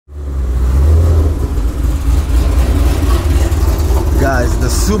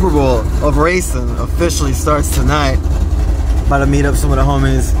Super Bowl of racing officially starts tonight. About to meet up some of the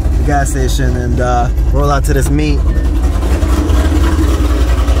homies at the gas station and roll out to this meet.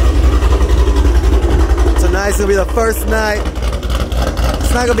 Tonight's gonna be the first night.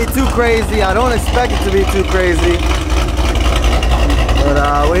 It's not gonna be too crazy. I don't expect it to be too crazy.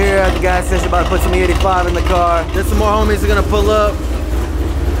 But we're here at the gas station about to put some E85 in the car. There's some more homies who are gonna pull up.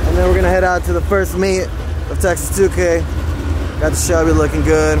 And then we're gonna head out to the first meet of Texas 2K. Got the Shelby looking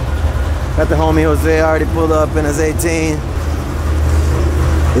good. Got the homie Jose already pulled up in his 18.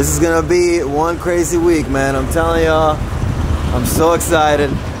 This is gonna be one crazy week, man. I'm telling y'all, I'm so excited.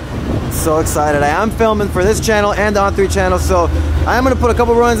 So excited. I am filming for this channel and the On3 channel, so I am gonna put a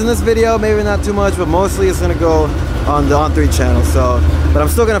couple runs in this video, maybe not too much, but mostly it's gonna go on the On3 channel. So, but I'm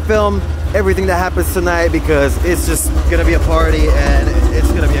still gonna film everything that happens tonight because it's just gonna be a party and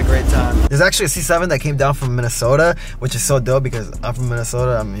it's gonna be a great time. There's actually a C7 that came down from Minnesota, which is so dope because I'm from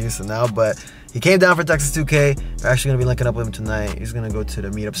Minnesota, I'm used to now, but he came down for Texas 2K. We're actually gonna be linking up with him tonight. He's gonna go to the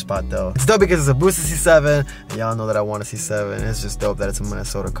meetup spot though. It's dope because it's a boosted C7, and y'all know that I want a C7. It's just dope that it's a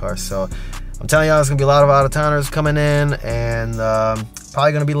Minnesota car. So I'm telling y'all, there's gonna be a lot of out-of-towners coming in, and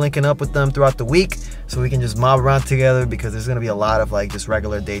probably gonna be linking up with them throughout the week so we can just mob around together because there's gonna be a lot of like just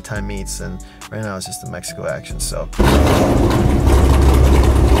regular daytime meets, and right now it's just the Mexico action. So.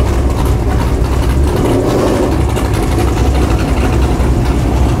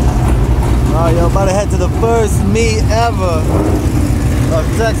 Alright, yo, about to head to the first meet ever of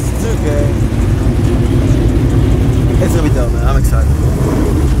Texas 2K. It's gonna be dope, man. I'm excited.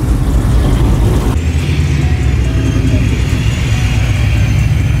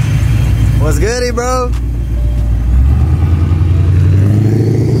 What's goody, bro?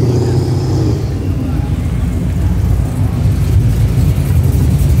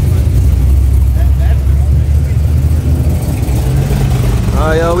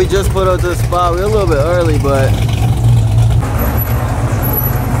 Alright, yo, we just put up to the spot. We're a little bit early, but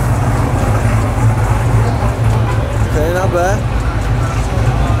okay, not bad.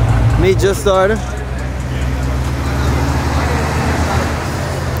 Meet just started.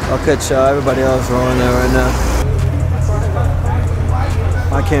 I'll catch everybody else rolling there right now.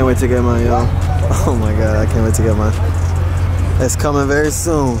 I can't wait to get mine, yo. Oh my god, I can't wait to get mine. It's coming very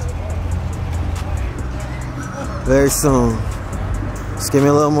soon. Very soon. Just give me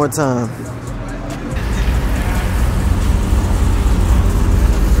a little more time.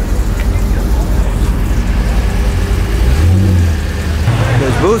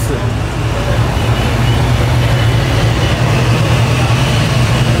 There's boosted.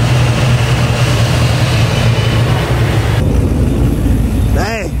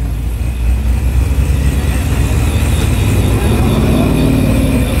 Dang.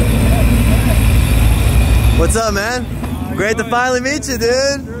 What's up, man? Great to finally meet you,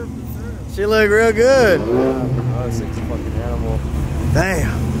 dude. She look real good. Oh, it's a fucking animal.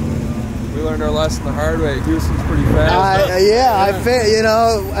 Damn. We learned our lesson the hard way. Houston's pretty fast. You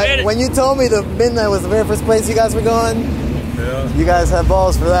know, when you told me the midnight was the very first place you guys were going, you guys have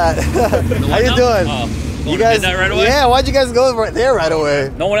balls for that. How you doing? You guys right away? Yeah, why'd you guys go right there right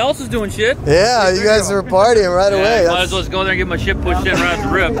away? No one else is doing shit. Yeah, you guys were partying right away. Might as well just go there and get my shit pushed in right off the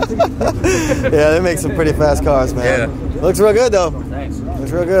rip. Yeah, they make some pretty fast cars, man. Yeah. Looks real good though. Thanks.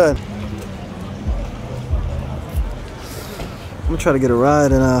 Looks real good. I'm gonna try to get a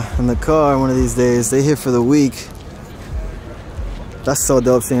ride in the car one of these days. They here for the week. That's so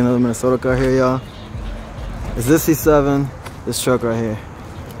dope seeing another Minnesota car here, y'all. Is this C7, this truck right here,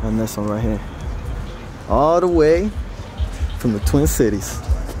 and this one right here. All the way from the Twin Cities.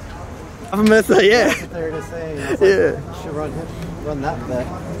 I'm from Minnesota, yeah. Yeah. You should run that back.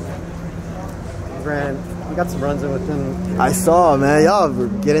 Grand. We got some runs in with them. I saw, man. Y'all were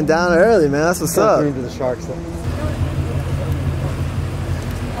getting down early, man. That's what's up. Into the Sharks.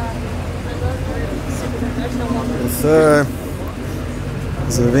 Yes, sir.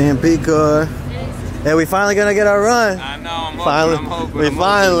 It's a VMP car. Hey, we finally gonna get our run. I know, I'm hoping. hoping.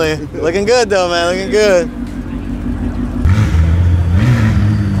 Finally. Looking good though, man. Looking good.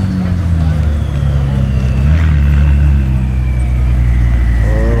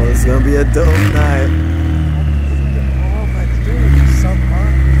 Oh, it's gonna be a dope night.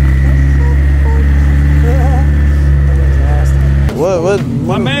 What?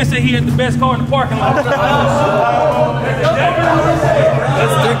 My man said he had the best car in the parking lot. That's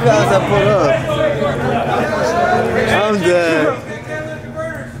 3 cars I put up. I'm dead.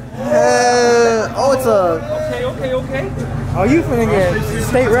 Oh, it's a... Okay. Oh, you finna get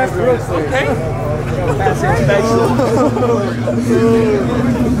state ref real quick. Okay.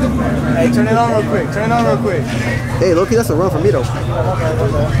 Hey, Hey, turn it on real quick. Turn it on real quick. Hey, Loki, that's a run for me though. I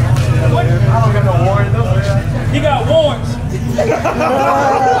don't got no warrant though. He got warrants.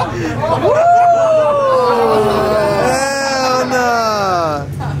 Hell nah.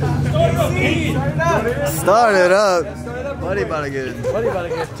 Start it up. Buddy about to get it. Buddy about to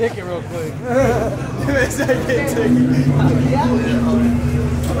get a ticket real quick. Huh?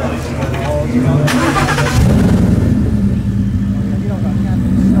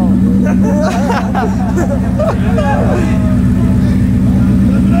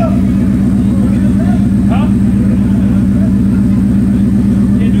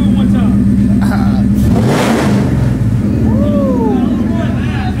 Yeah, do it one time.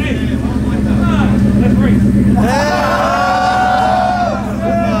 Hey, let's race.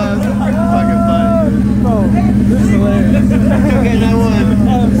 Okay, that one.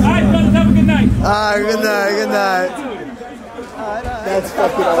 All right, brothers, have a good night. Alright, good night, good night. That's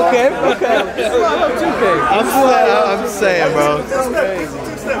fucking okay. I'm saying, bro.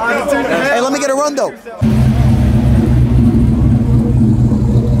 Hey, let me get a run though.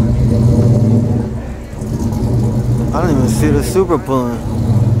 I don't even see the super pulling.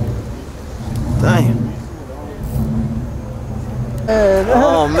 Damn.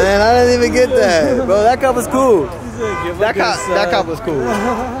 Oh man, I didn't even get that. Bro, that cop was cool. That cop was cool.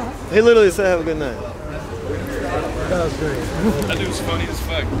 He literally said, have a good night. That was great. That dude's funny as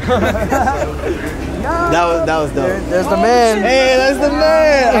fuck. That was dope. There's the man. Hey, that's the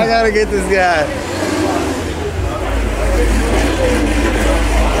man. I gotta get this guy.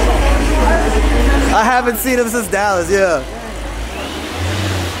 I haven't seen him since Dallas, yeah.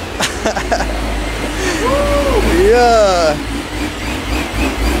 Yeah.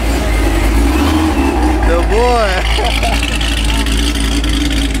 The boy.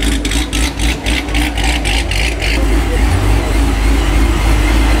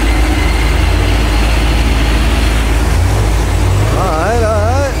 Alright,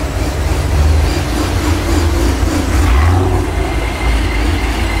 alright.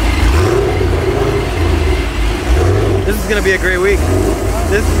 This is gonna be a great week.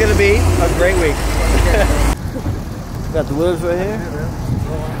 This is gonna be a great week. Got the wheels right here.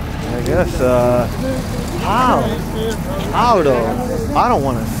 I guess, how though? I don't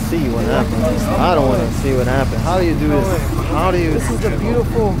want to see what happens. I don't want to see what happens. How do you do this? How do you? This is the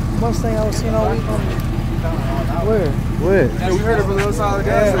beautiful Mustang I was seeing all week. Where? Where? Yeah, we heard it from the other side of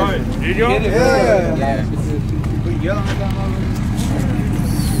the gas station. Did you? Yeah.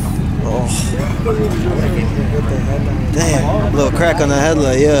 Oh. Damn, little crack on the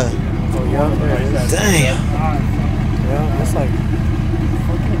headlight, yeah. Damn. Yeah, it's like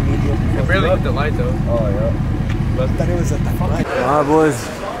fucking medium. It barely hit the light though. Oh yeah. I thought it was at the light. Alright boys,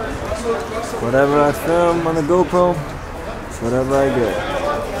 whatever I film on the GoPro, it's whatever I get.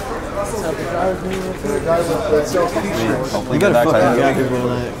 You gotta fucking get people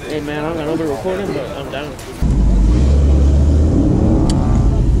tonight. Hey man, I'm gonna be recording, but I'm down.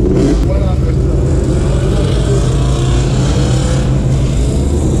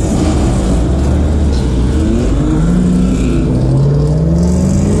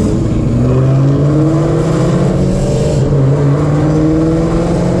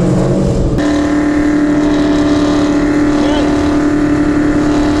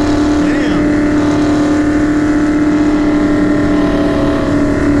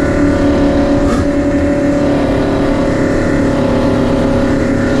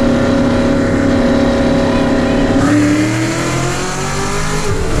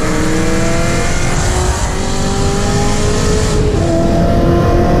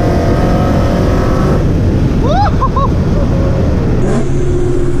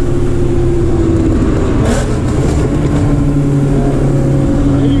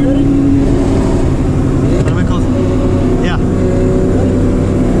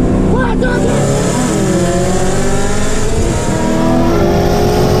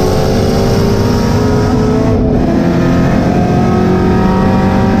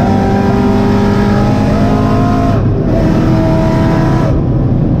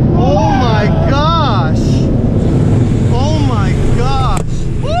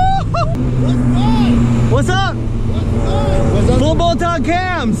 What's up? Full bolt-on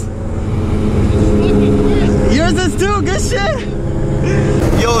cams. Yours is too. Good shit.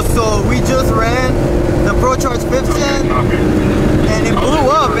 Yo, so we just ran the ProCharge 5th gen, and it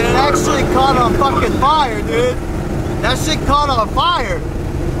blew up, and it actually caught on fucking fire, dude. That shit caught on fire.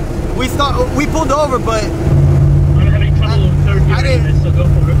 We pulled over, but I didn't.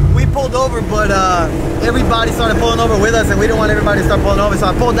 We pulled over, but everybody started pulling over with us, and we didn't want everybody to start pulling over, so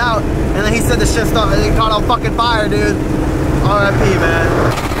I pulled out, and then he said the shit it caught on fucking fire, dude. R.I.P., man.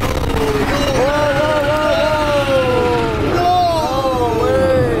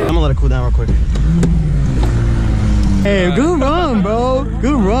 Hey, good run, bro.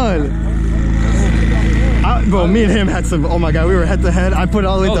 Good run. Bro, me and him had some, oh my God, we were head to head. I put it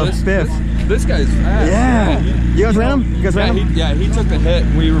all the way to 5th. This guy's fast. Yeah. You guys ran him? You guys ran him? He took the hit.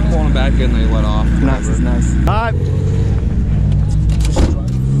 We were pulling him back in and they let off. Nice, nice. All right.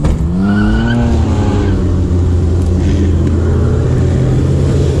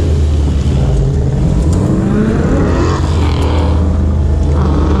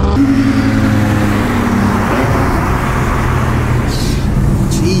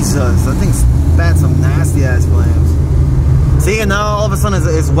 Jesus, that thing's spat some nasty ass flames. See, and now all of a sudden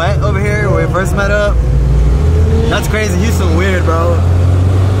it's wet over here where we first met up. That's crazy. Houston weird, bro.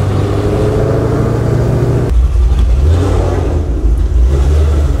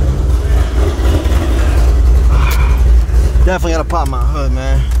 Definitely gotta pop my hood,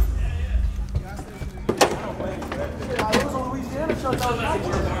 man.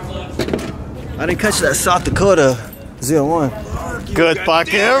 I didn't catch that South Dakota 01. Good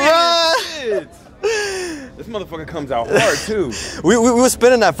fucking run! This motherfucker comes out hard too. we were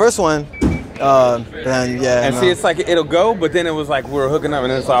spinning that first one. And yeah. And see, it's like it'll go, but then it was like we were hooking up,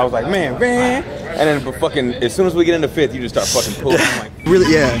 and then so I was like, man. And then fucking, as soon as we get into 5th, you just start fucking pulling. I'm like,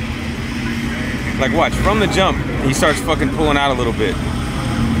 really, yeah. Like watch, from the jump, he starts fucking pulling out a little bit.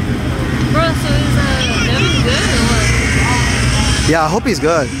 Bro, so is Devin good or what? Yeah, I hope he's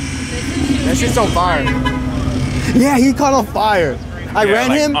good. That shit's on fire. Yeah, he caught on fire. I ran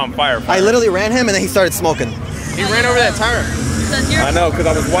like him. On fire. I literally ran him, and then he started smoking. He ran over that tire. I know, because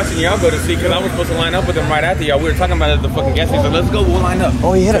I was watching y'all go to see, because I was supposed to line up with him right after y'all. We were talking about it at the fucking gas station. So let's go, we'll line up.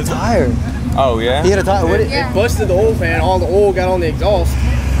 Oh, he hit a tire. Oh, yeah? He hit a tire. What? Yeah. It busted the oil fan. All the oil got on the exhaust.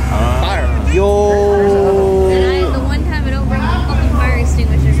 Fire. Yo. And the one time it don't bring the fucking fire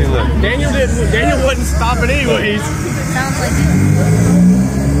extinguisher. See, look. Daniel wasn't stopping anyways. Sounds like it.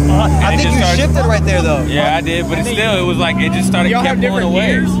 I think you shifted right there, though. Yeah, I did, but it just started, kept pulling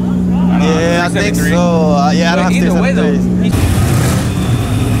away. Yeah, I think so. Yeah, I don't have to either way, though.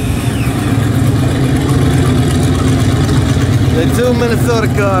 The 2 Minnesota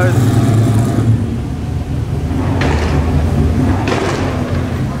cars.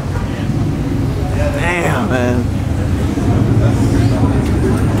 Damn, man.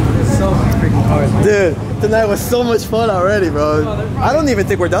 So freaking hard. Dude, tonight was so much fun already, bro. I don't even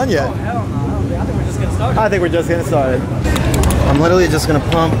think we're done yet. I don't know. I think we're just getting started. I think we're just getting started. I'm literally just gonna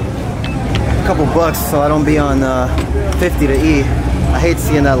pump a couple bucks so I don't be on 50 to E. I hate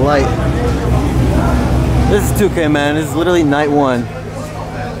seeing that light. This is 2K, man. This is literally night 1.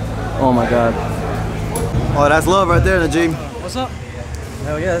 Oh my God. Oh, that's love right there, Najee. What's up?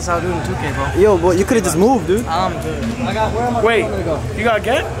 Hell yeah, that's how I do in 2K, bro. Yo, boy, you could have just moved, dude. I'm good. Where am I Wait, going to go? you got a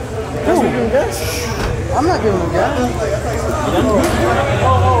get? Who? I'm not giving him gas.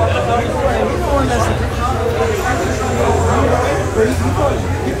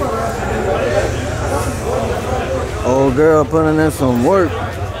 Old girl putting in some work.